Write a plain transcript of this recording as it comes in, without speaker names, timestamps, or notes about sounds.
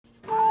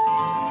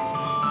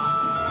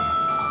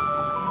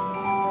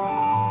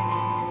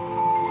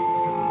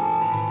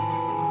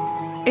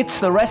It's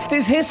The Rest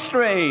is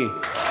History.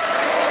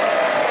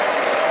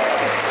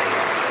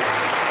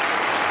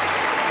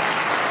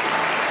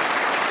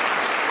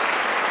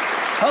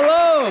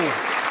 Hello.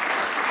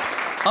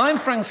 I'm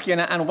Frank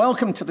Skinner and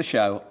welcome to the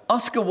show.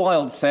 Oscar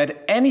Wilde said,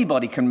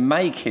 anybody can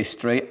make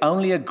history,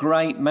 only a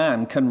great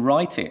man can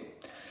write it.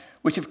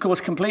 Which, of course,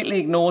 completely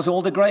ignores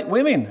all the great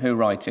women who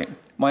write it.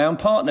 My own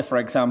partner, for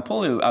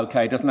example, who,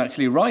 OK, doesn't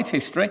actually write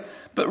history,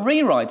 but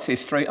rewrites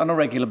history on a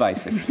regular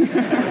basis.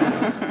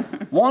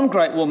 One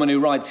great woman who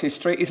writes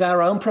history is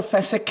our own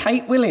Professor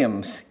Kate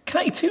Williams.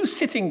 Kate, who's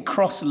sitting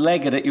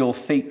cross-legged at your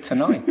feet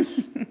tonight?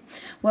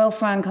 Well,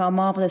 Frank, our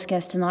marvellous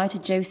guests tonight are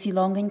Josie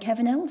Long and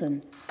Kevin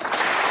Eldon.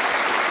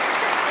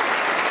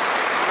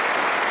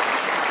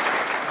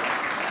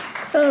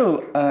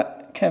 So,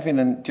 Kevin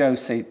and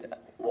Josie,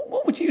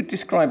 what would you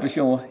describe as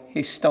your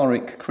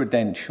historic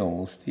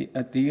credentials?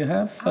 Do you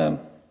have...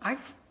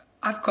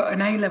 I've got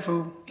an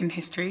A-level in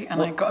history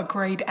and I got a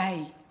grade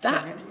A.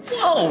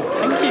 Whoa,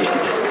 thank you.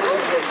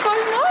 Thank you so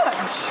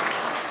much.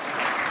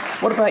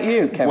 What about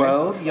you, Kevin?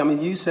 Well, I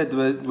mean, you said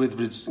with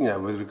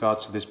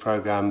regards to this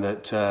programme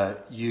that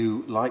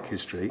you like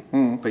history,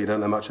 but you don't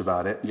know much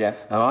about it.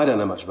 Yes. I don't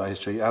know much about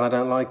history, and I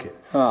don't like it.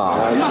 Oh.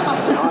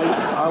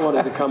 I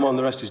wanted to come on,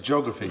 the rest is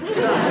geography.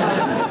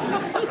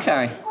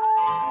 OK.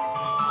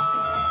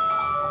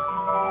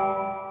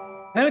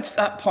 Now it's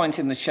that point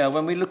in the show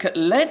when we look at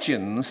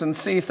legends and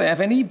see if they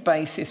have any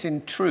basis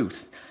in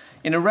truth,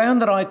 in a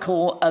round that I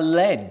call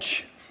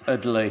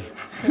allegedly.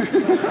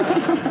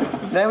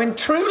 Now, in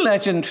true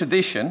legend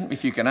tradition,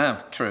 if you can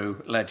have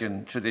true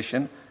legend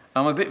tradition,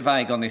 I'm a bit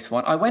vague on this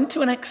one. I went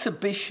to an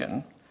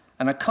exhibition,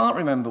 and I can't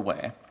remember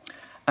where,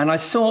 and I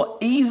saw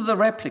either the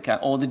replica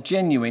or the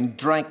genuine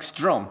Drake's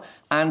drum.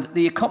 And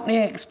the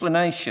accompanying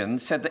explanation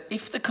said that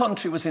if the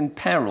country was in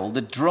peril,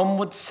 the drum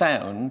would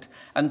sound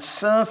and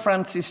Sir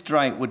Francis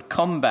Drake would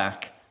come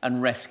back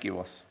and rescue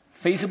us.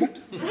 Feasible?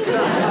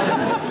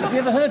 Have you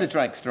ever heard of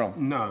Drake's drum?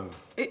 No.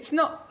 It's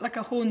not like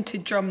a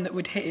haunted drum that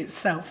would hit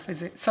itself,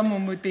 is it?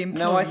 Someone would be employed.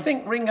 No, I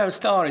think Ringo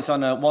Starr is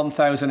on a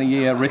 1,000 a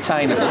year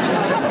retainer.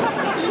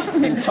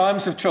 In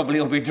times of trouble,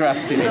 he'll be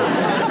drafted in.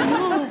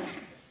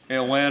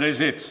 Yeah, where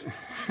is it?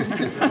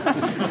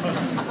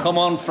 Come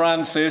on,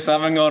 Francis, I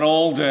haven't got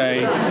all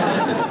day.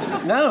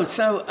 No,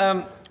 so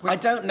I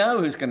don't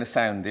know who's going to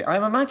sound it. I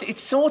imagine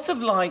it's sort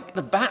of like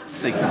the bat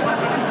signal.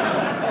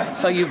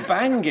 So you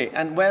bang it,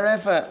 and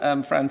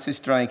wherever Francis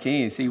Drake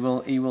is, he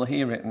will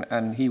hear it,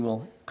 and he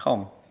will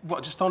come.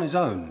 What, just on his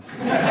own?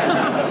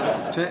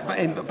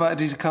 But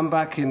does he come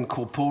back in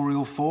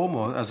corporeal form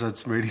or as a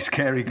really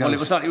scary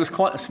ghost? Well, it was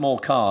quite a small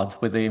card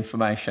with the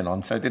information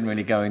on, so it didn't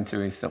really go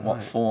into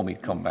what form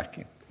he'd come back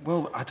in.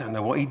 Well, I don't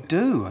know what he'd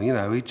do. You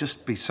know, he'd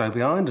just be so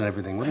behind and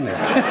everything, wouldn't he?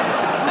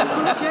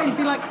 Yeah, he'd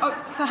be like, oh,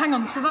 so hang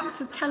on, so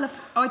that's a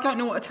telephone... I don't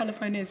know what a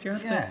telephone is, you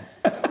have to...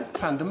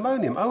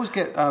 Pandemonium. I always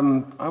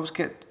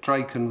get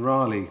Drake and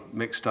Raleigh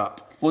mixed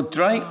up. Well,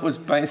 Drake was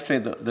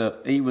basically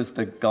he was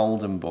the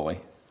golden boy.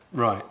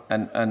 Right.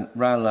 And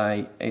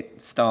Raleigh,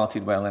 it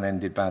started well and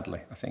ended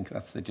badly. I think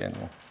that's the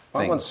general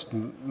thing. I once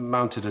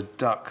mounted a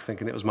duck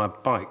thinking it was my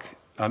bike.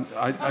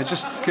 I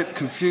just get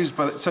confused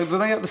by it. So were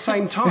they at the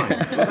same time?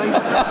 Were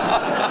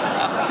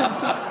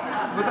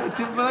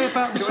they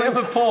about the same... Can we have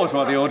a pause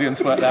while the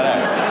audience work that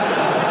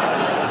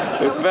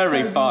out? It's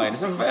very fine.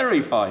 It's a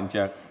very fine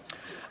joke.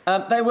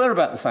 They were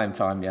about the same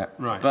time, yeah.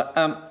 Right. But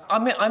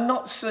I'm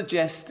not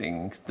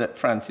suggesting that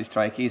Francis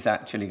Drake is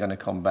actually going to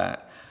come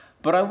back.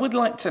 But I would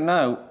like to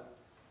know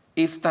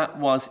if that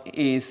was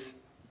his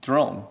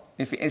drum,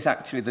 if it is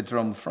actually the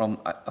drum from,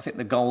 I think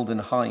the Golden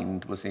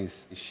Hind was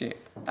his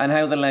ship, and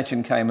how the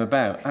legend came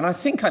about. And I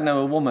think I know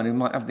a woman who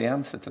might have the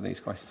answer to these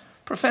questions.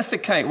 Professor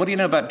Kate, what do you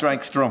know about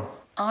Drake's drum?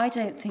 I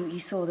don't think you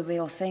saw the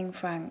real thing,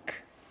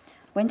 Frank.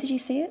 When did you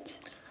see it?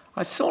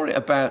 I saw it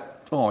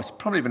it's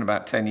probably been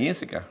about 10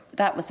 years ago.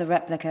 That was the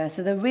replica.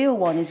 So the real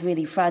one is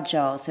really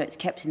fragile, so it's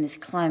kept in this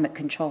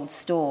climate-controlled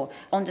store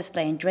on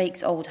display in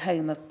Drake's old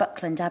home of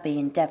Buckland Abbey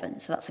in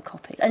Devon. So that's a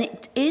copy. And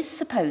it is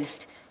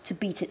supposed to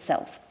beat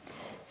itself.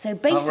 So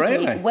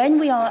basically, when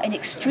we are in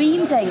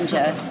extreme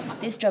danger,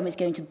 this drum is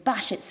going to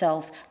bash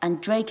itself and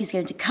Drake is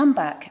going to come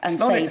back and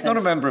save us. It's not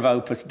a member of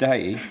Opus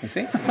Dei, is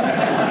it?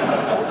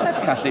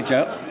 Catholic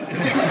joke.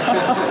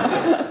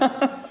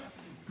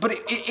 But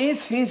it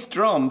is his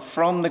drum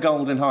from the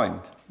Golden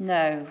Hind.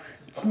 No,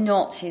 it's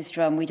not his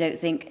drum, we don't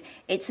think.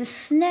 It's a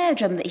snare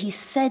drum that he's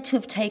said to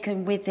have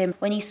taken with him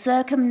when he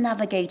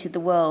circumnavigated the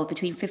world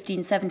between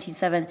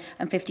 1577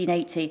 and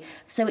 1580.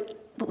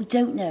 But we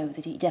don't know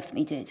that he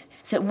definitely did.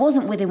 So it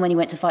wasn't with him when he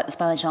went to fight the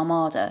Spanish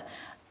Armada,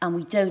 and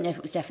we don't know if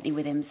it was definitely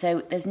with him.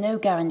 So there's no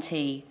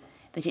guarantee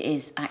that it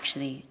is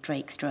actually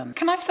Drake's drum.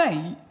 Can I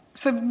say,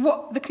 so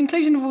what the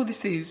conclusion of all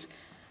this is,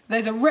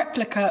 there's a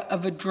replica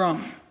of a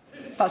drum.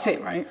 That's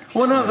it, right?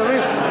 Well, no,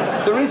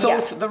 there is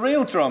also... The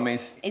real drum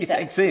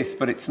exists,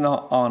 but it's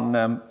not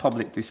on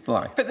public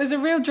display. But there's a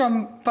real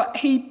drum, but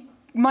he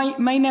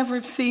may never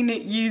have seen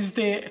it, used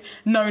it,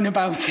 known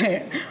about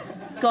it.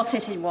 Got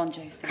it in one,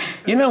 Josie.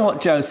 You know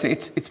what, Josie?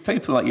 It's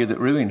people like you that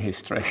ruin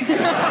history.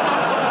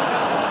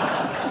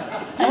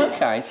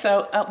 OK,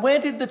 so where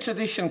did the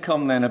tradition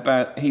come then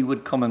about he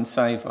would come and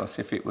save us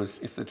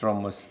if the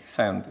drum was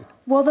sounded?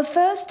 Well, the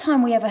first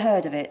time we ever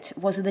heard of it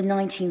was in the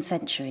 19th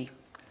century.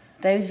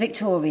 Those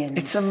Victorians.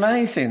 It's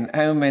amazing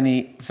how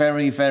many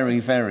very,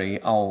 very,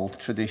 very old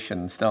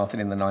traditions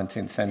started in the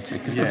 19th century,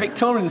 because the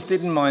Victorians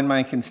didn't mind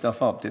making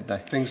stuff up, did they?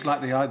 Things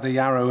like the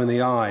arrow in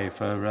the eye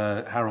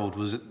for Harold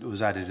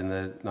was added in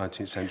the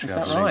 19th century. Is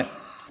that right?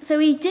 So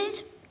he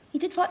did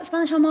fight the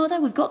Spanish Armada,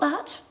 we've got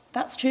that.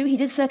 That's true, he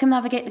did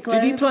circumnavigate the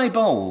globe. Did he play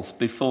bowls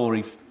before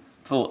he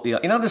fought the...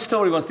 You know, the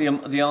story was the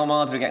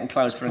Armada are getting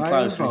closer and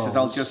closer, and he says,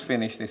 I'll just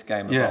finish this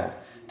game of bowls.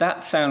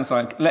 That sounds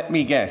like, let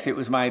me guess, it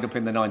was made up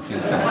in the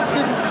 19th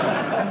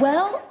century.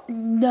 Well,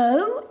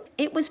 no,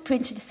 it was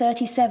printed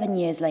 37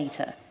 years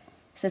later.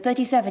 So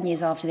 37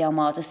 years after the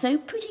Armada, so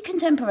pretty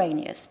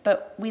contemporaneous,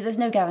 but there's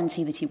no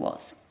guarantee that he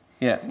was.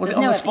 Yeah, was There's it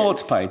on no the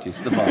sports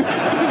pages, the bowls?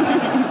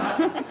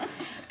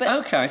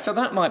 OK, so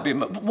that might be...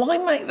 But why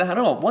make that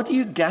up? What do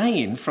you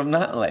gain from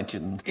that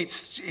legend?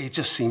 It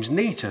just seems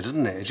neater,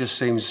 doesn't it? It just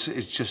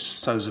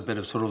shows a bit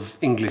of sort of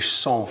English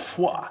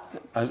sang-froid.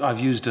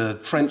 I've used a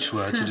French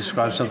word to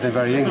describe something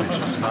very English, which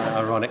is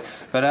ironic.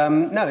 But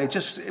no, it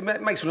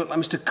makes me look like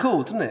Mr.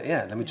 Cool, doesn't it?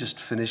 Yeah, let me just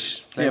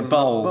finish playing with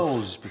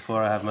bowls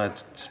before I have my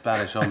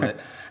Spanish omelette.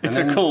 It's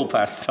a cool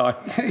pastime.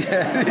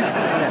 Yeah, it is.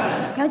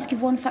 Yeah. Can I just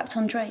give one fact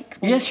on Drake?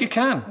 Yes, you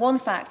can. One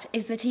fact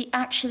is that he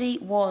actually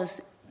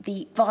was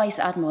the Vice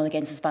Admiral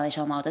against the Spanish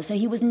Armada, so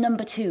he was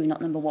number 2,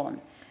 not number 1.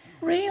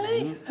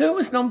 Really? Who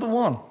was number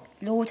 1?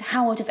 Lord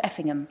Howard of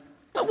Effingham.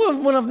 Oh,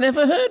 well, I've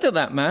never heard of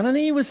that man, and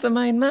he was the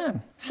main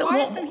man. So Why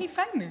isn't he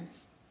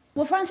famous?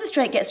 Well, Francis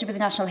Drake gets to be the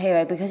national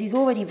hero because he's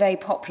already very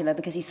popular,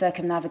 because he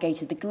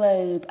circumnavigated the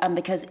globe, and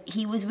because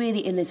he was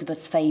really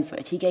Elizabeth's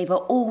favourite. He gave her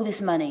all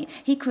this money.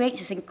 He creates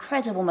this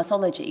incredible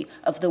mythology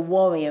of the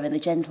warrior and the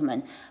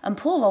gentleman. And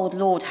poor old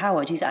Lord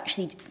Howard, who's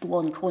actually the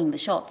one calling the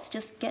shots,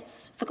 just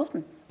gets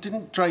forgotten.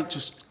 Didn't Drake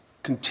just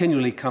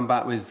continually come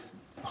back with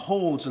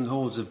hordes and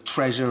hordes of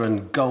treasure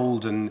and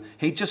gold, and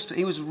he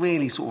was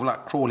really sort of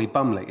like Crawley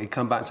Bumlick. He'd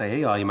come back and say,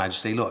 here are, Your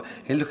Majesty, look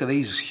at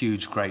these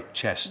huge great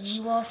chests.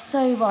 You are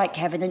so right,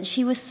 Kevin, and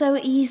she was so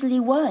easily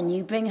won.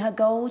 You bring her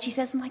gold, she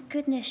says, my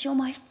goodness, you're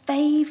my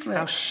favourite.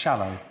 How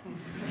shallow.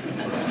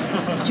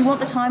 Do you want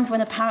the times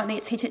when apparently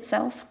it's hit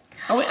itself?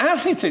 Oh, it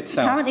has hit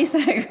itself? Apparently so.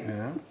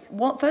 Yeah.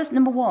 First,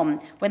 number 1,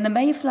 when the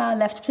Mayflower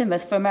left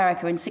Plymouth for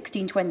America in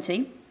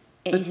 1620,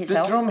 it hit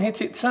itself. The drum hit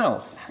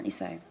itself? Apparently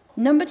so.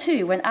 Number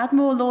 2, when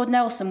Admiral Lord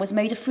Nelson was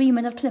made a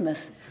freeman of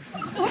Plymouth.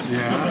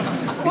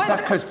 Yeah. Is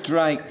that because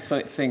Drake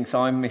thinks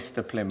I'm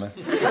Mr. Plymouth?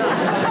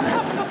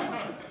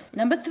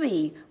 Number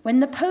 3, when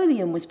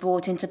Napoleon was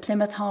brought into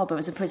Plymouth Harbour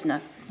as a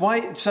prisoner. Why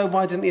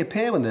didn't he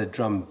appear when the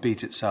drum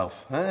beat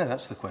itself?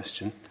 That's the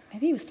question.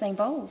 Maybe he was playing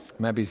bowls.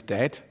 Maybe he's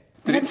dead.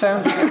 Did it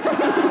sound... Yeah.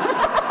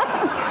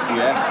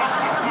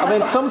 I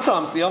mean,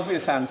 sometimes the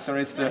obvious answer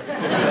is that...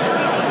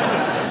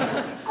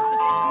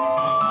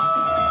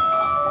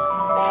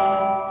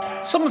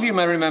 Some of you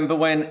may remember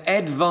when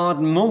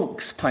Edvard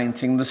Munch's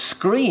painting The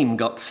Scream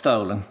got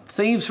stolen.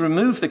 Thieves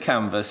removed the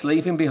canvas,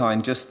 leaving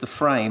behind just the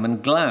frame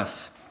and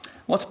glass.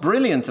 What's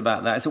brilliant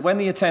about that is that when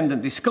the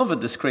attendant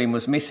discovered the Scream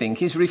was missing,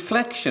 his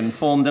reflection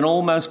formed an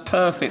almost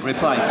perfect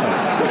replacement.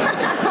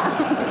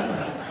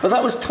 But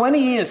that was 20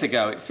 years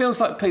ago. It feels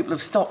like people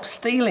have stopped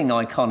stealing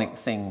iconic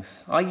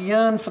things. I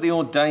yearn for the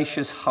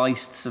audacious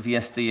heists of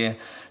yesteryear,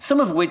 some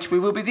of which we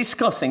will be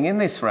discussing in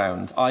this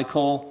round I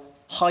call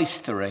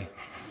heistery.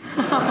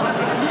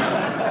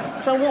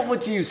 So what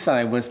would you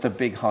say was the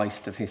big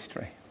heist of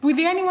history? Well,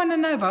 the only one I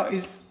know about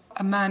is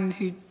a man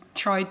who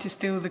tried to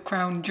steal the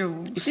crown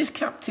jewels. Is this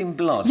Captain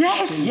Blood?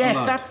 Yes! Yes,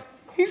 Blood. that's...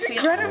 He's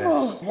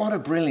incredible. Yes. What a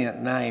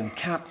brilliant name,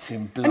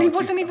 Captain Blood. And he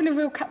wasn't even a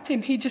real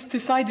captain. He just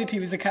decided he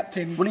was a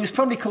captain. Well, he was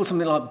probably called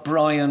something like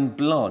Brian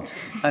Blood,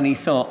 and he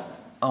thought,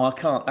 oh, I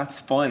can't, that's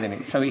spoiling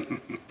it. So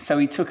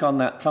he took on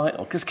that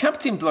title. Because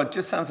Captain Blood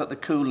just sounds like the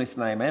coolest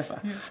name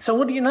ever. Yeah. So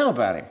what do you know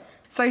about him?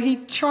 So he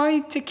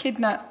tried to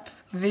kidnap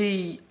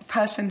the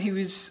person who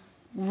was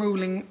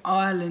ruling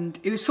Ireland.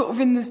 It was sort of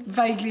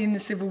vaguely in the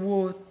Civil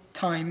War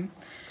time,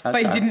 but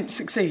he didn't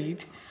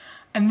succeed.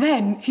 And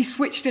then he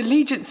switched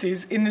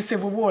allegiances in the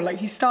Civil War. Like,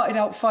 he started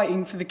out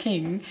fighting for the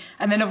king,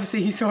 and then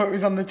obviously he saw it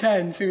was on the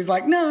turn, so he was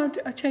like, no,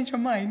 I changed my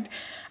mind.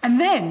 And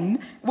then,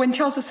 when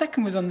Charles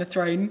II was on the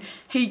throne,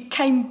 he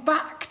came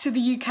back to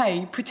the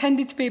UK,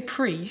 pretended to be a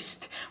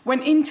priest,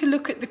 went in to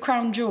look at the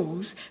crown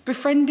jewels,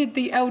 befriended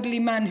the elderly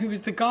man who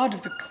was the guard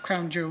of the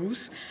crown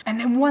jewels, and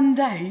then one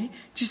day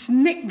just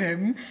nicked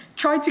them,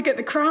 tried to get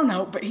the crown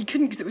out, but he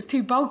couldn't because it was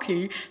too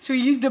bulky, so he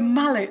used a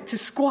mallet to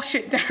squash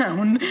it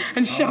down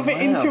and shove it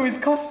into his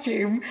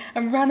costume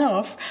and ran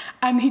off.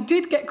 And he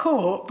did get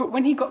caught, but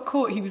when he got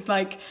caught, he was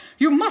like,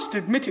 you must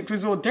admit it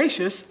was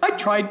audacious. I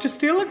tried to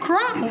steal a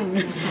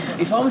crown.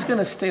 If I was going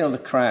to steal the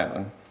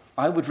crown,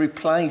 I would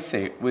replace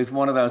it with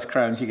one of those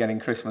crowns you get in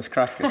Christmas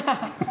crackers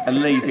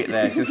and leave it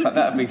there. Just like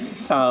that would be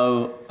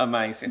so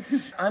amazing.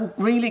 I'm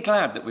really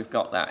glad that we've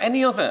got that.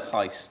 Any other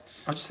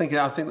heists? I think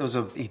there was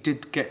he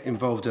did get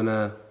involved in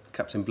a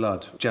Captain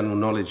Blood general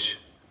knowledge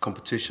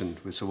competition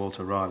with Sir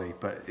Walter Raleigh,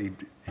 but he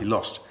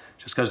lost.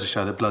 Just goes to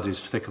show that blood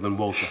is thicker than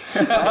water.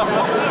 What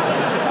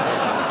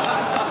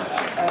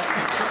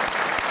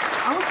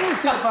do you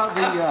think about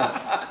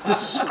the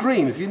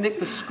scream? If you nick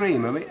the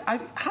scream, I mean,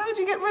 how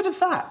do you get rid of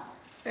that?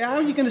 How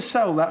are you going to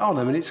sell that on?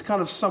 I mean, it's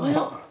kind of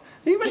somewhat...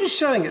 Can you imagine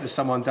showing it to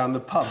someone down the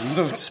pub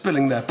and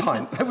spilling their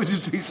pint? That would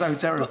just be so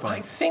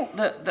terrifying. I think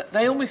that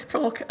they always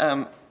talk...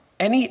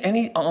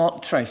 Any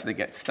art treasure that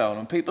gets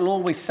stolen, people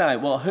always say,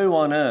 well, who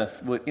on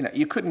earth would...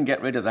 You couldn't get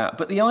rid of that.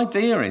 But the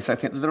idea is, I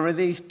think, that there are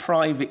these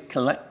private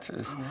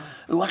collectors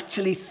who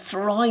actually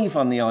thrive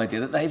on the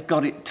idea that they've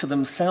got it to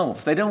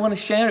themselves. They don't want to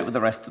share it with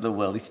the rest of the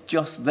world. It's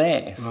just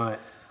theirs. Right.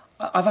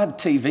 I've had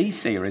TV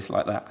series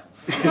like that.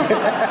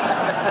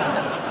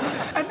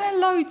 Are there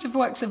loads of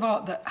works of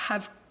art that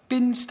have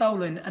been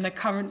stolen and are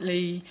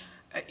currently,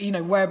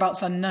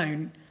 whereabouts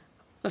unknown?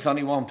 There's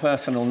only one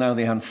person who'll know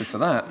the answer to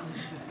that.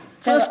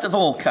 First of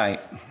all, Kate,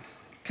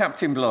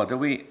 Captain Blood, are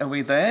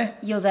we there?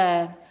 You're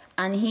there.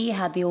 And he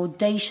had the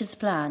audacious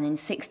plan in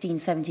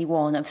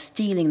 1671 of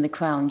stealing the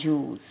crown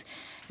jewels.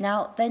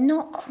 Now, they're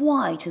not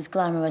quite as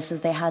glamorous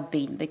as they had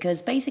been,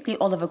 because basically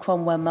Oliver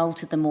Cromwell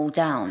melted them all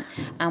down.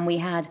 And we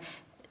had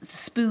the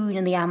spoon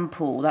and the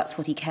ampoule, that's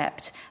what he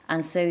kept.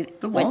 And so...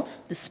 The what?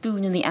 The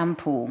spoon and the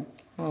ampoule.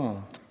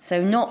 Oh.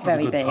 So not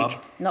very big. pub.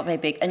 Not very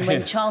big. And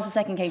when Charles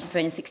II came to the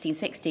throne in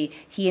 1660,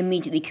 he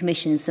immediately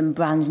commissioned some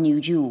brand new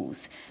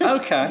jewels.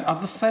 OK. Are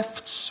the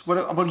thefts...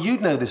 Well,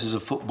 you'd know this as a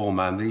football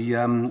man,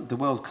 the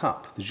World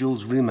Cup, the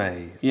Jules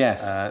Rimet.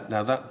 Yes.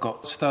 Now, that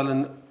got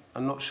stolen,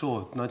 I'm not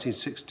sure,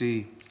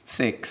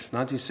 1966.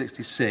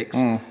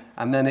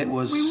 And then it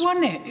was... We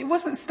won it. It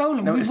wasn't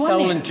stolen. No, we it was won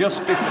stolen it.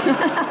 just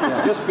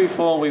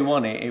before we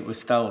won it. It was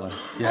stolen.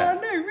 Yeah.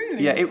 Oh, no,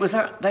 really? Yeah, it was.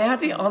 They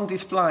had it on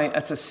display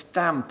at a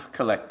stamp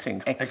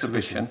collecting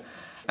exhibition,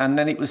 and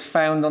then it was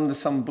found under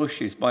some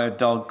bushes by a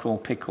dog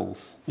called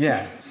Pickles.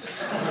 Yeah.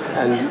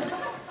 And...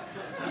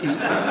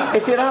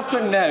 If it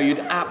happened now, you'd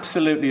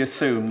absolutely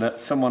assume that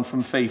someone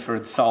from FIFA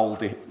had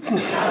sold it.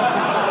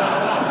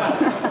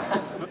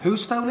 Who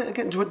stole it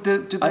again? Did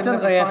they I don't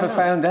think they ever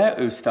found out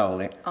who stole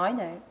it. I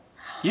know.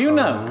 You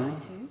know.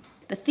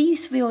 The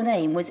thief's real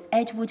name was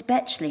Edward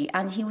Betchley,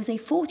 and he was a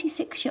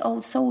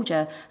 46-year-old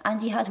soldier,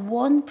 and he had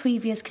one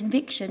previous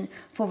conviction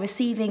for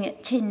receiving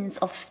tins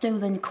of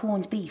stolen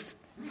corned beef.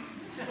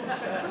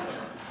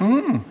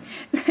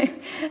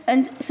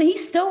 And so he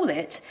stole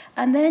it,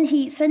 and then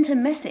he sent a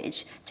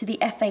message to the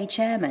FA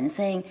chairman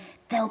saying,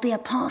 there'll be a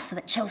parcel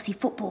at Chelsea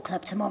Football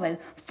Club tomorrow.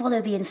 Follow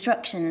the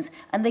instructions.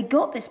 And they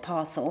got this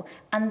parcel,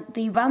 and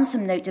the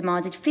ransom note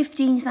demanded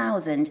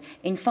 £15,000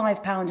 in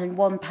 £5 and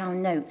 £1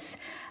 notes.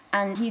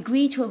 And he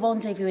agreed to a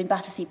rendezvous in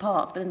Battersea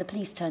Park, but then the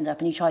police turned up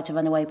and he tried to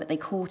run away, but they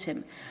caught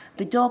him.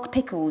 The dog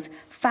Pickles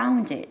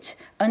found it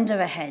under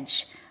a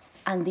hedge,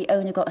 and the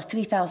owner got a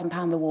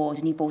 £3,000 reward,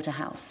 and he bought a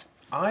house.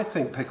 I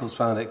think Pickles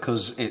found it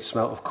because it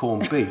smelt of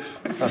corned beef.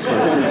 That's what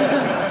it is.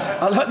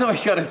 I like that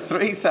he got a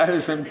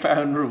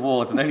 £3,000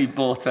 reward and then he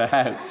bought a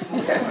house.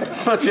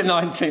 Such a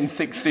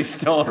 1960s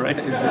story,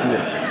 isn't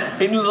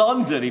it? In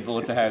London he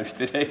bought a house,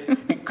 did he?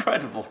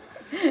 Incredible.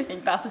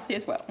 In Battersea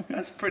as well.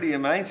 That's pretty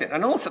amazing.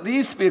 And also, there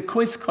used to be a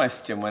quiz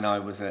question when I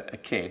was a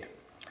kid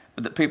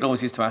that people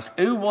always used to ask,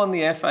 who won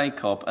the FA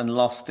Cup and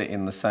lost it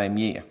in the same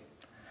year?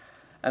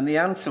 And the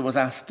answer was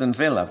Aston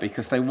Villa,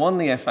 because they won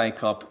the FA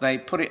Cup. They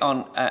put it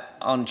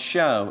on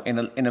show in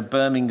a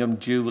Birmingham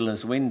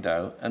jeweller's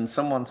window, and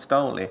someone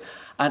stole it.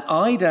 And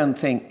I don't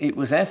think it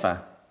was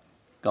ever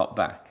got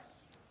back.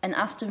 And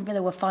Aston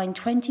Villa were fined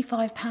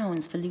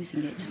 £25 for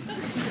losing it.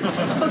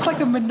 That's like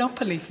a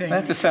monopoly thing. They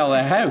had to sell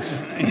their house.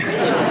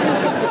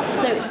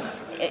 So,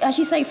 as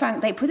you say,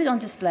 Frank, they put it on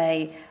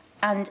display,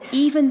 and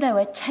even though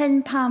a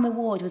 £10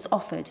 reward was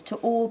offered to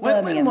all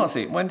Birmingham... When was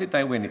it? When did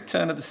they win it?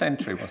 Turn of the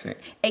century, was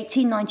it?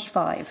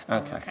 1895.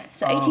 Okay.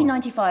 So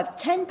 1895,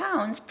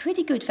 £10,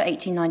 pretty good for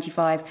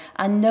 1895,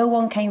 and no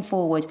one came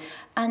forward.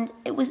 And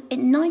it was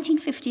in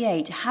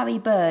 1958, Harry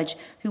Burge,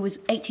 who was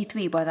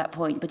 83 by that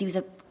point, but he was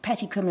a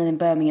petty criminal in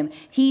Birmingham,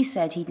 he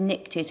said he'd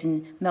nicked it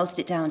and melted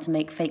it down to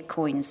make fake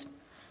coins.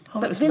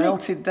 Oh, it was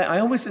melted down. I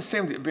always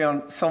assumed it would be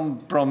on some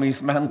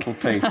Brummies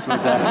mantelpiece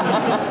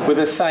with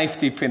a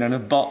safety pin and a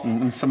button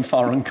and some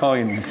foreign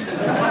coins.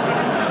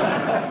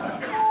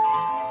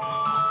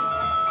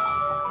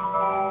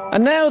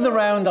 And now the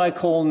round I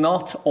call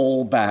Not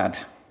All Bad.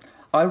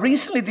 I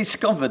recently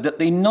discovered that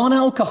the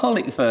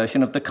non-alcoholic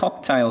version of the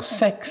cocktail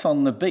Sex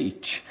on the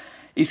Beach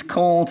is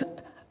called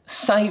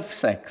Safe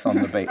Sex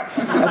on the Beach.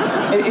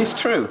 It is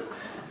true.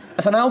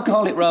 As an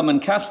alcoholic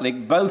Roman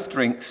Catholic, both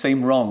drinks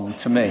seem wrong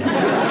to me.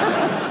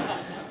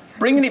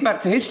 Bringing it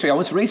back to history, I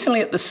was recently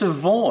at the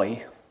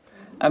Savoy,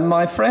 and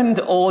my friend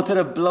ordered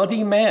a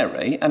Bloody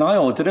Mary, and I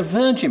ordered a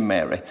Virgin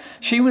Mary.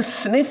 She was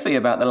sniffy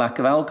about the lack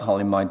of alcohol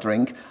in my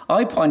drink.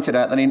 I pointed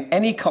out that in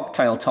any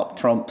cocktail top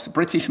trumps,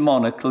 British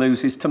monarch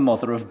loses to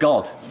Mother of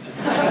God.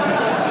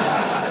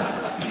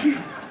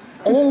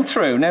 All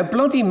true. Now,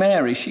 Bloody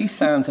Mary, she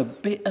sounds a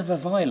bit of a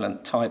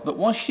violent type, but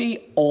was she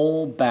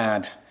all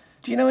bad?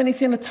 Do you know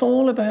anything at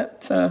all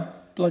about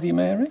Bloody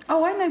Mary?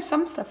 Oh, I know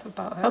some stuff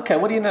about her. OK,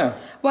 what do you know?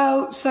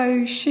 Well,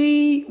 so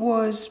she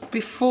was,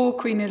 before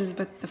Queen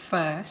Elizabeth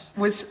I,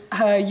 was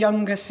her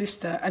younger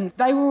sister, and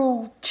they were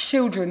all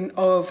children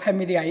of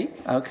Henry VIII.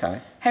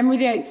 OK. Henry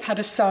VIII had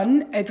a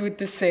son, Edward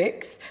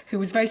VI, who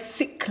was very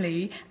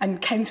sickly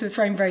and came to the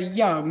throne very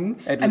young.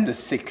 Edward the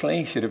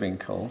Sickly should have been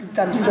called.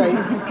 Damn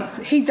straight.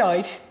 So he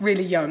died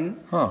really young.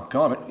 Oh,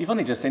 God, you've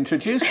only just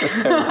introduced us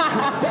to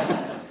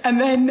him. And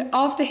then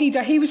after he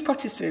died, he was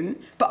Protestant,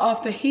 but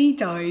after he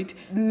died,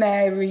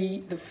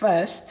 Mary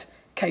I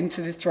came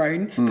to the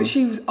throne, but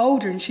she was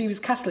older and she was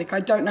Catholic.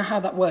 I don't know how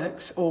that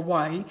works or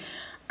why.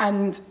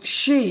 And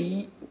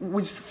she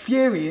was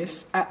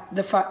furious at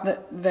the fact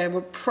that there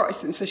were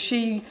Protestants. So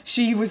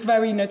she was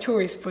very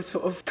notorious for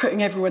sort of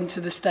putting everyone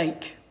to the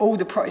stake, all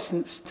the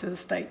Protestants to the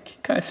stake.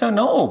 OK, so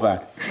not all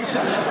bad.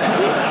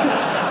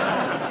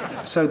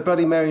 So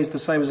Bloody Mary is the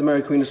same as the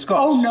Mary Queen of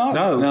Scots? Oh, no.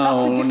 No. That's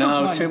a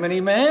different one. Too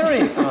many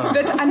Marys.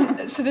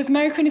 There's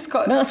Mary Queen of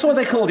Scots. No, that's why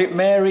they called it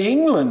Mary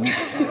England.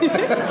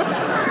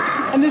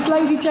 And there's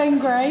Lady Jane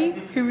Grey,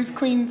 who was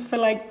queen for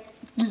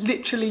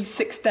literally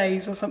 6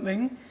 days or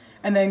something,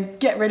 and then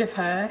get rid of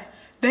her.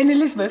 Then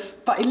Elizabeth,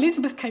 but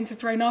Elizabeth came to the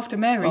throne after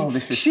Mary. Oh,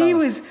 this is she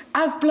was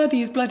as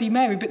Bloody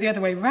Mary, but the other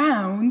way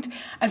round.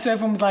 And so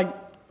everyone was like,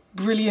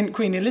 brilliant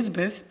Queen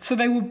Elizabeth. So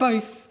they were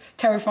both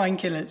terrifying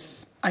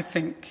killers, I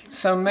think.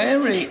 So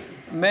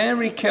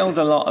Mary killed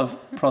a lot of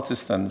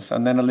Protestants,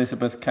 and then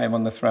Elizabeth came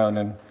on the throne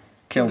and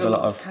killed a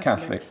lot of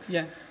Catholics.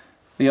 Yeah.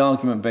 The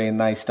argument being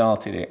they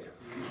started it.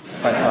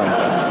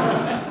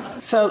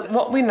 So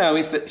what we know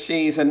is that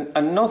she's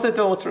another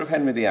daughter of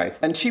Henry VIII,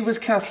 and she was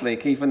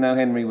Catholic even though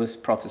Henry was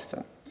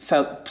Protestant.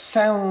 So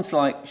sounds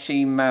like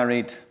she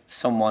married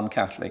someone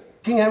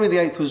Catholic. King Henry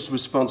VIII was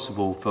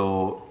responsible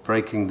for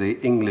breaking the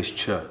English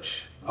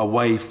church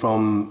away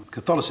from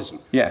Catholicism.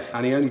 Yes.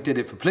 And he only did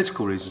it for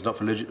political reasons, not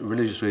for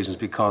religious reasons,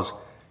 because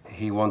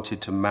he wanted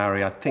to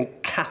marry, I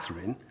think,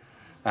 Catherine,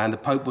 and the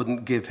Pope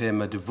wouldn't give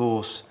him a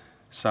divorce.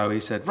 So he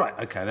said, right,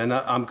 OK, then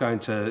I'm going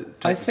to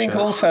I think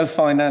also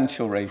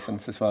financial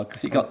reasons as well,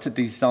 because he got to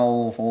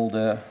dissolve all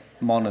the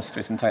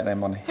monasteries and take their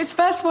money. His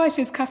first wife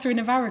is Catherine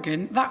of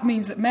Aragon. That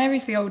means that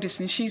Mary's the oldest,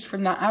 and she's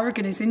from that.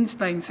 Aragon is in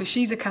Spain, so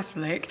she's a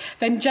Catholic.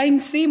 Then Jane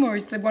Seymour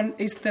is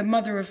the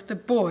mother of the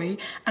boy,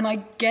 and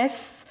I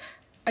guess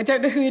I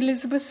don't know who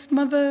Elizabeth's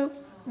mother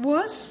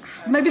was.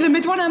 Maybe the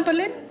mid one, Anne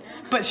Boleyn,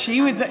 but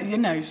she was,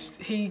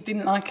 he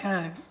didn't like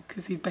her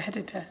because he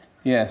beheaded her.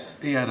 Yes.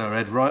 He had her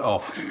head right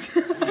off.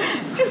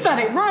 Just had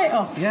it right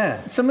off.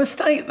 Yeah. It's a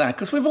mistake, that,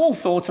 because we've all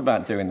thought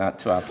about doing that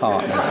to our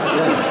partners.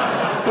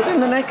 Yeah. But then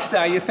the next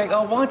day you think,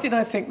 oh, why did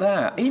I think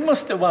that? He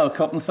must have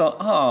woke up and thought,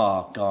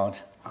 oh, God.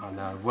 I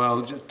know.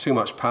 Well, too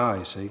much power,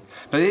 you see.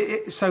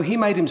 But so he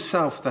made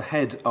himself the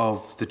head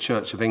of the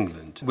Church of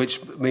England,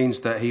 which means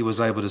that he was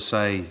able to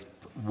say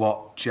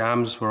what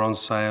jams were on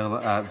sale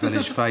at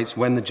Village Fates,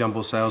 when the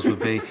jumble sales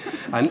would be.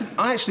 And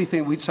I actually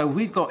think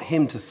we've got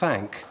him to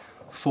thank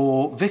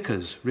for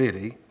Vickers,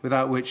 really,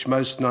 without which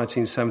most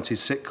 1970s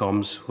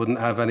sitcoms wouldn't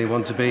have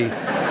anyone to be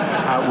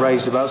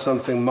outraged about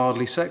something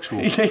mildly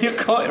sexual. Yeah,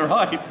 you're quite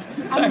right.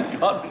 Thank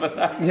God for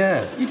that.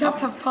 Yeah. You'd have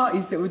to have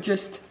parties that were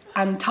just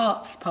Anne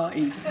Tarp's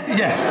parties.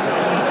 Yes.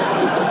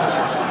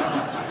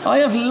 I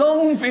have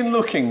long been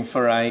looking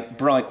for a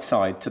bright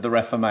side to the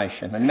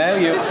Reformation, and now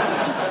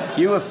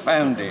you have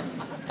found it.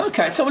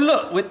 OK, so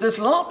look, there's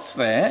lots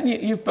there, and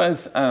you've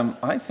both,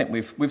 I think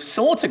we've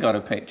sort of got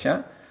a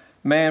picture.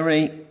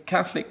 Mary,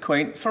 Catholic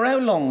Queen. For how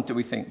long do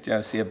we think,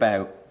 Josie,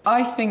 about?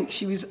 I think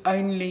she was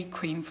only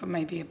queen for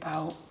maybe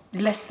about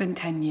less than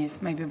 10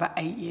 years, maybe about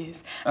 8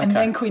 years. Okay. And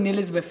then Queen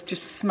Elizabeth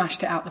just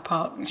smashed it out the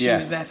park, and she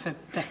was there for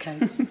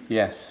decades.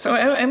 Yes. So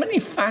how many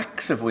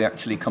facts have we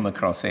actually come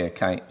across here,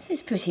 Kate? This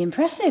is pretty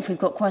impressive. We've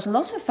got quite a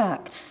lot of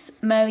facts.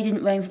 Mary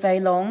didn't reign for very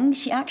long.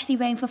 She actually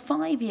reigned for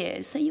 5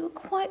 years, so you were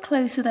quite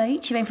close with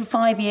 8. She reigned for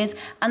 5 years,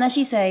 and as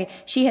you say,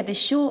 she had this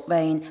short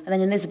reign, and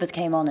then Elizabeth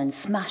came on and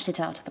smashed it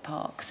out of the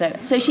park.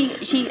 So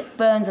she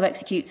burns or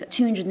executes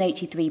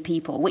 283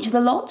 people, which is a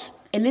lot.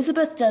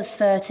 Elizabeth does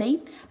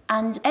 30,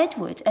 and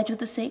Edward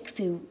VI,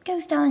 who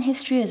goes down in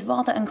history as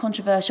rather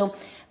uncontroversial,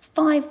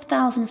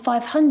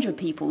 5,500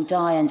 people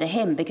die under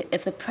him because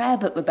of the Prayer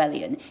Book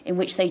Rebellion, in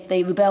which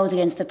they rebelled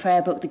against the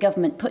prayer book. The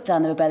government put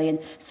down the rebellion.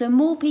 So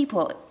more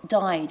people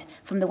died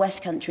from the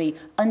West Country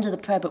under the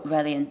Prayer Book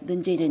Rebellion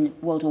than did in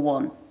World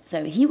War I.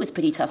 So he was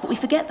pretty tough, but we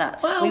forget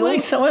that. Well,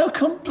 so how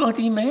come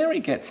Bloody Mary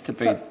gets to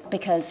be?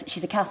 Because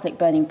she's a Catholic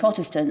burning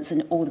Protestants,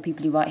 and all the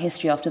people who write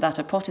history after that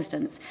are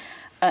Protestants.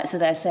 So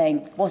they're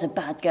saying, what a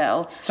bad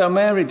girl. So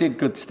Mary did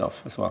good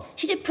stuff as well.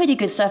 She did pretty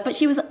good stuff, but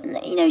she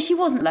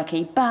wasn't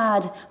lucky.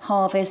 Bad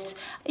harvests.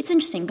 It's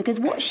interesting because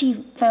what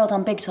she failed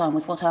on big time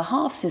was what her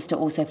half-sister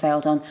also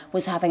failed on,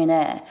 was having an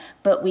heir.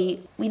 But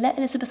we let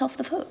Elizabeth off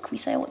the hook. We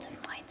say, oh,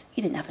 never mind,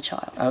 he didn't have a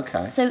child.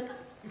 OK. So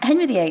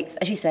Henry VIII,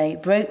 as you say,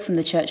 broke from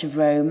the Church of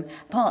Rome,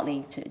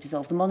 partly to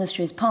dissolve the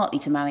monasteries, partly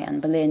to marry Anne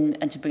Boleyn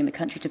and to bring the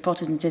country to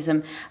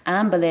Protestantism. And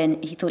Anne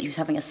Boleyn, he thought she was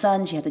having a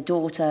son, she had a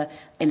daughter,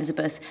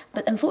 Elizabeth.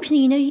 But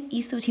unfortunately,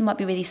 he thought he might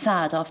be really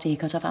sad after he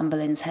cut off Anne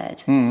Boleyn's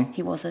head.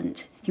 He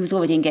wasn't. He was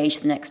already engaged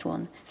to the next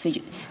one. So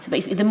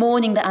basically, the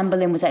morning that Anne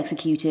Boleyn was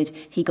executed,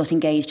 he got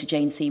engaged to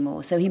Jane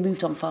Seymour. So he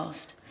moved on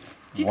fast.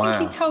 Do you think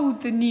he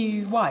told the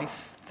new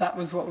wife that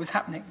was what was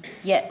happening?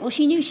 Yeah, well,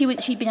 she knew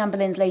she'd been Anne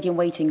Boleyn's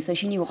lady-in-waiting, so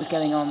she knew what was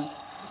going on.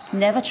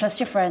 Never trust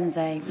your friends,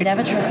 eh?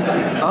 Never trust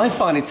them. I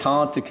find it's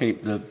hard to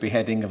keep the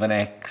beheading of an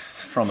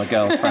ex from a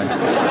girlfriend.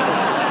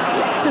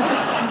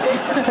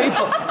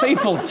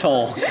 people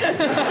talk.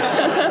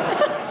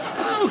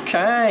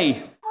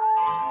 OK.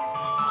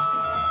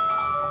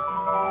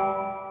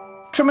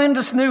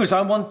 Tremendous news.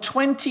 I won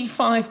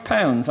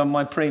 £25 on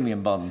my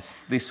premium bonds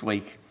this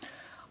week.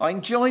 I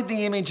enjoyed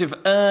the image of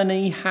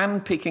Ernie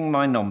handpicking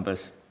my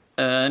numbers.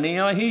 Ernie,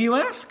 I hear you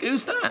ask?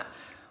 Who's that?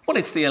 Well,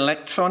 it's the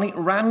electronic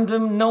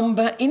random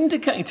number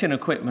indicating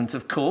equipment,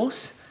 of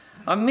course.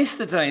 I miss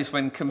the days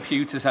when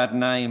computers had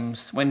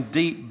names, when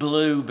Deep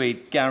Blue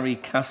beat Garry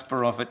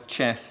Kasparov at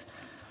chess.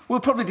 We'll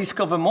probably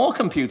discover more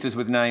computers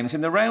with names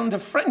in the round a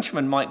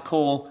Frenchman might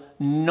call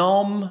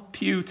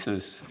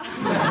nom-puters.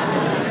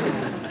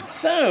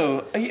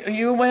 So, are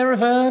you aware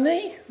of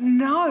Ernie?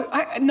 No,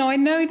 I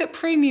know that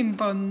premium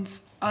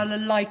bonds are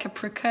like a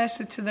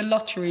precursor to the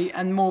lottery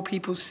and more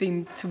people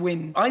seem to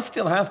win. I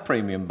still have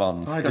premium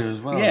bonds. I do as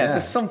well, Yeah,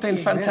 there's something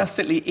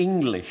fantastically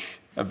English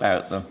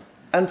about them.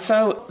 And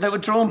so they were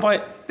drawn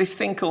by this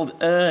thing called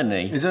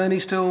Ernie. Is Ernie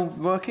still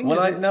working? Well,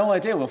 I have no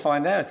idea. We'll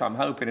find out, I'm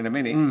hoping, in a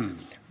minute.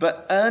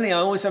 But Ernie, I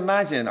always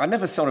imagine, I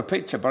never saw a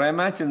picture, but I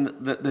imagine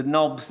that the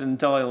knobs and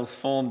dials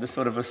formed a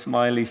sort of a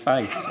smiley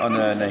face on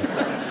Ernie.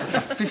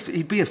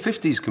 He'd be a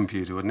 50s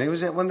computer, wouldn't he?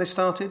 Was it when they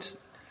started?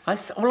 I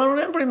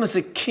remember him as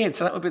a kid,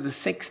 so that would be the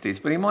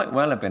 60s, but he might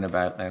well have been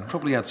about then.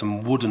 Probably had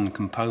some wooden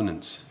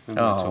components.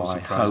 I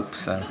hope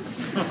so.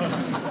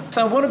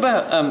 So what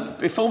about,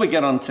 before we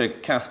get on to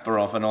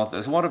Kasparov and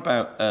others, what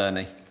about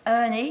Ernie?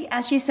 Ernie,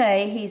 as you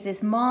say, he's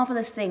this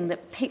marvellous thing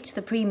that picked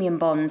the premium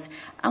bonds,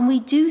 and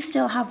we do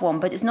still have one,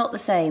 but it's not the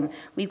same.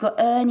 We've got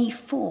Ernie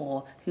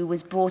 4, who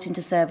was brought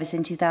into service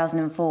in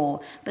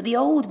 2004, but the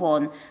old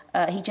one,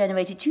 he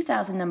generated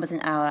 2,000 numbers an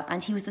hour,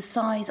 and he was the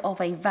size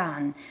of a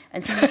van.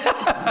 And so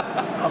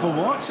Of a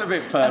what? It's a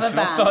bit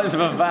personal, size of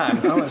a van.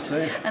 Oh, I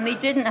see. And he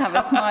didn't have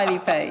a smiley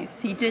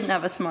face. He didn't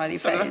have a smiley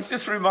So face. that's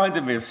just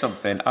reminded me of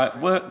something. I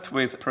worked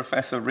with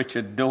Professor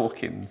Richard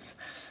Dawkins,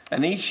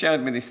 and he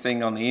showed me this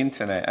thing on the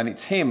internet, and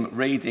it's him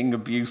reading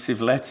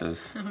abusive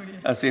letters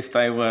as if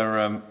they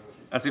were,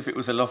 as if it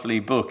was a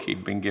lovely book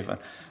he'd been given.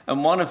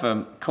 And one of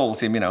them calls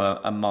him,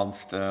 a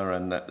monster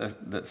and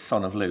the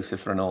son of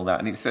Lucifer and all that.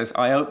 And it says,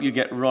 "I hope you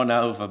get run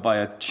over by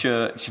a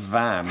church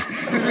van."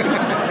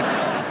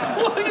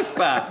 What is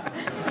that?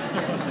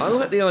 I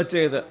like the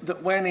idea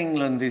that when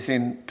England is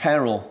in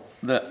peril,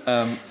 that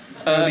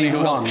Ernie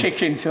will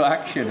kick into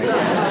action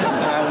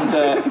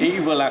and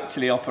he will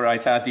actually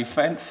operate our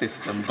defence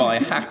system by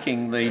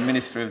hacking the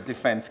Ministry of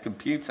Defence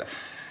computer.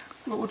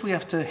 What would we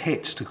have to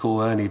hit to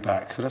call Ernie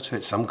back? We'd have to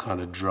hit some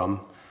kind of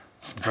drum.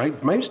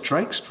 Maybe it's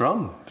Drake's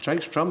drum.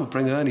 Drake's drum would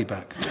bring Ernie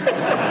back.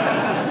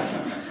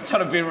 That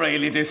would be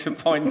really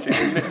disappointing.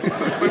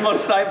 We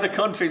must save the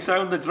country,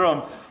 sound the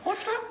drum.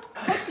 What's that?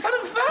 Is that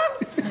a van?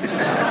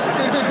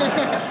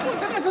 I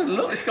don't know, it doesn't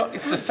look...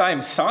 It's the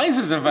same size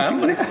as a van,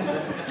 but it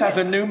has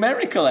a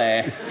numerical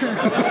air.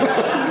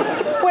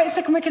 Wait a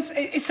second, because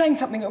it's saying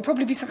something. It'll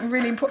probably be something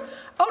really important.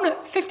 Oh, no,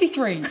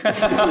 53.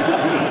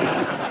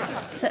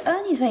 So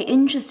Ernie's very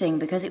interesting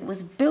because it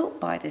was built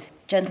by this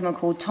gentleman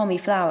called Tommy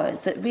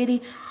Flowers that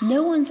really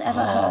no one's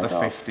ever heard the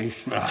of.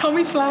 50s.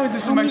 Tommy Flowers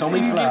is the most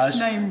English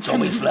name.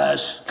 Tommy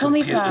Flowers,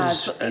 Tommy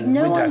computers Flowers, and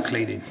no window one's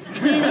cleaning.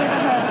 really ever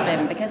heard of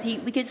him because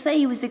we could say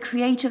he was the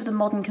creator of the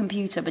modern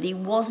computer, but he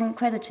wasn't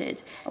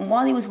credited. And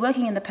while he was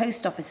working in the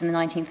post office in the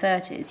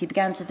 1930s, he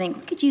began to think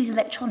we could use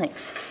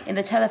electronics in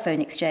the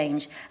telephone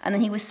exchange. And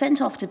then he was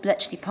sent off to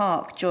Bletchley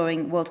Park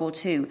during World War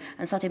II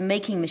and started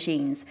making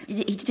machines.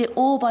 He did it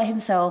all by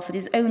himself at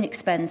his own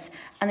expense.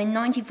 And in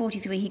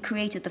 1943, he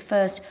created the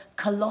first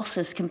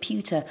Colossus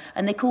computer.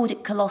 And they called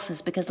it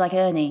Colossus because, like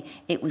Ernie,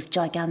 it was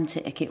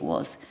gigantic. It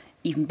was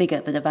even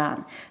bigger than a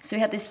van. So he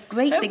had this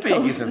great How big...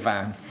 big is a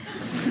van?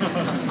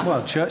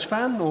 Well, church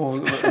van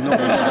or...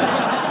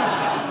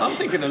 I'm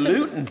thinking a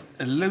Luton.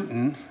 A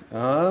Luton?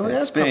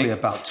 That's big. probably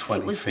about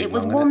 20 feet It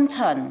was long, 1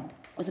 ton.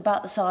 It was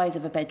about the size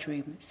of a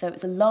bedroom. So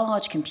it's a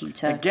large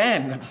computer.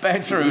 Again, the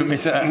bedroom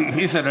is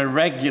an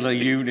irregular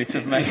unit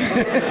of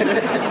measurement.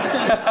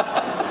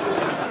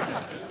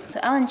 So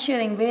Alan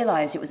Turing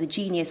realised it was a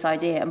genius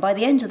idea, and by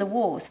the end of the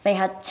war, they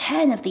had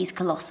 10 of these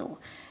colossal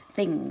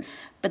things.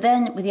 But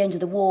then, with the end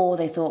of the war,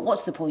 they thought,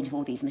 what's the point of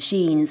all these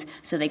machines?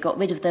 So they got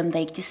rid of them.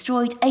 They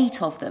destroyed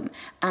 8 of them,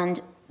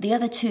 and The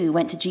other two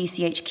went to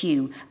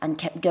GCHQ and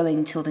kept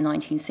going till the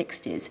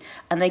 1960s.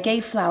 And they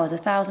gave Flowers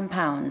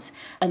 £1,000,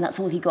 and that's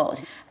all he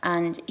got.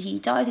 And he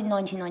died in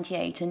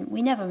 1998, and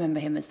we never remember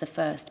him as the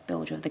first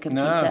builder of the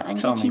computer. No, and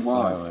Tommy yet he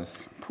was. Flowers.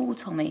 Poor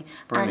Tommy.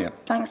 Brilliant.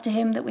 And thanks to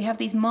him that we have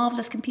these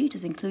marvellous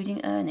computers,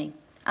 including Ernie.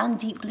 And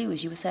Deep Blue,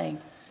 as you were saying.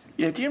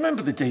 Yeah, do you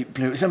remember the Deep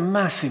Blue? It was a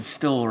massive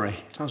story.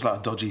 Sounds like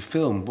a dodgy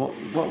film. What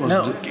was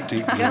Deep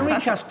Blue? Garry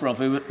Kasparov,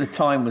 who at the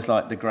time was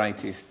like the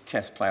greatest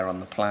chess player on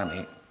the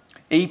planet,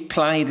 he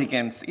played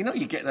against,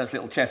 you get those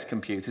little chess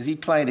computers, he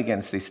played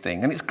against this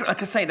thing. And it's,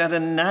 like I say, it had a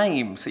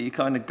name, so you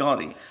kind of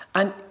got it.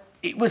 And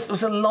there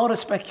was a lot of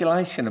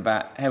speculation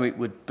about how it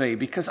would be,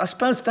 because I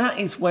suppose that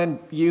is when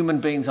human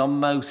beings are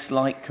most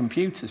like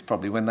computers,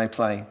 probably, when they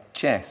play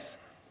chess.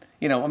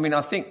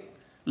 I think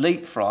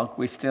leapfrog,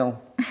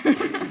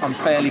 I'm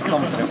fairly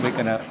confident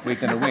we're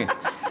gonna win.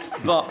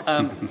 But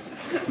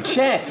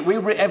chess,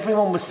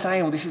 everyone was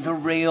saying, well, this is a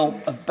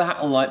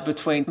battle like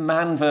between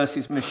man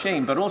versus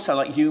machine, but also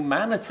like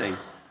humanity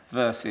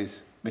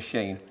versus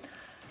machine.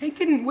 He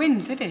didn't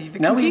win, did he?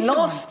 No, he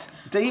lost.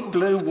 Deep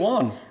Blue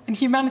won. And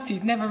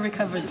humanity's never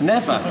recovered.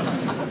 Never.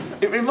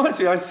 It reminds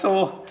me,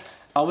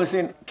 I was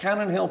in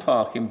Cannon Hill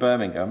Park in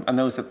Birmingham, and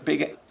there was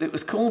it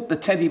was called the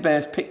Teddy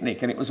Bears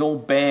Picnic, and it was all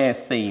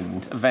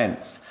bear-themed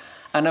events.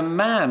 And a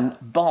man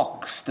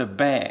boxed a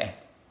bear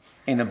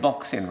in a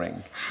boxing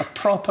ring, a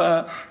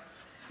proper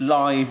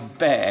live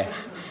bear.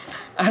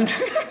 And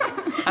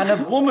a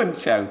woman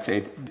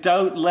shouted,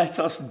 "Don't let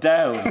us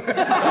down." He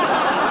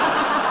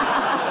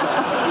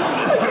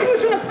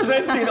was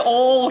representing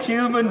all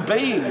human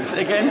beings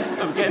against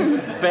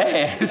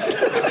bears.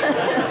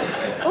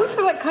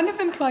 Also, that kind of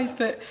implies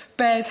that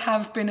bears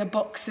have been a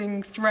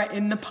boxing threat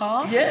in the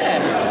past.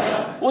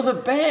 Yeah. Well, the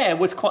bear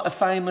was quite a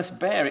famous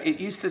bear. It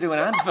used to do an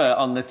advert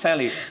on the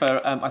telly for,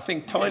 I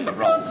think, toilet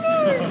roll.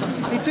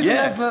 He did an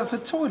advert for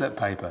toilet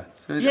paper.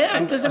 So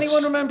does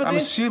anyone remember I'm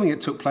this? assuming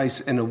it took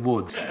place in a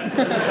wood.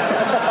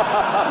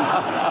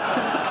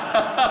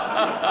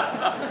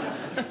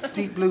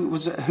 Deep Blue,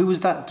 who was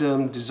that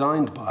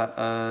designed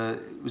by?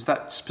 Was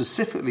that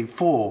specifically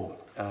for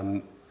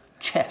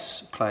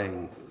chess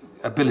playing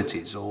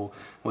abilities, or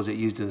was it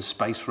used in a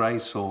space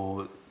race,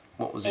 or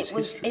what was its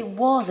history? It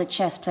was a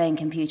chess-playing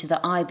computer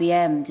that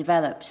IBM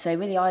developed, so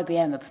really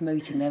IBM are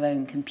promoting their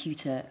own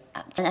computer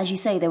apps. And as you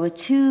say, there were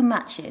two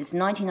matches,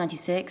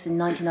 1996 and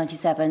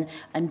 1997,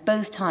 and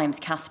both times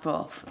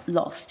Kasparov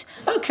lost.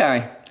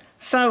 OK,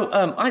 so,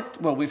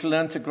 we've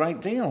learnt a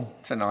great deal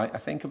tonight, I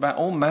think, about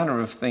all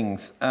manner of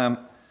things.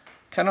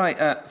 Can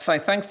I say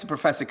thanks to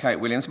Professor Kate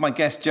Williams, my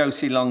guests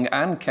Josie Long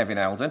and Kevin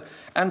Eldon,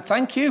 and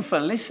thank you for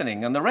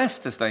listening, and the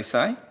rest, as they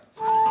say.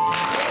 The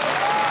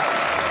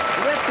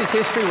Rest is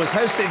History was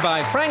hosted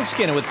by Frank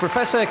Skinner with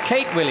Professor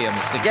Kate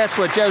Williams. The guests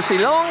were Josie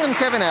Long and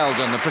Kevin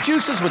Eldon. The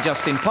producers were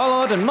Justin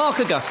Pollard and Mark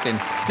Augustin.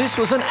 This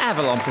was an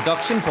Avalon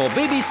production for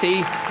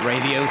BBC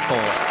Radio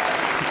 4.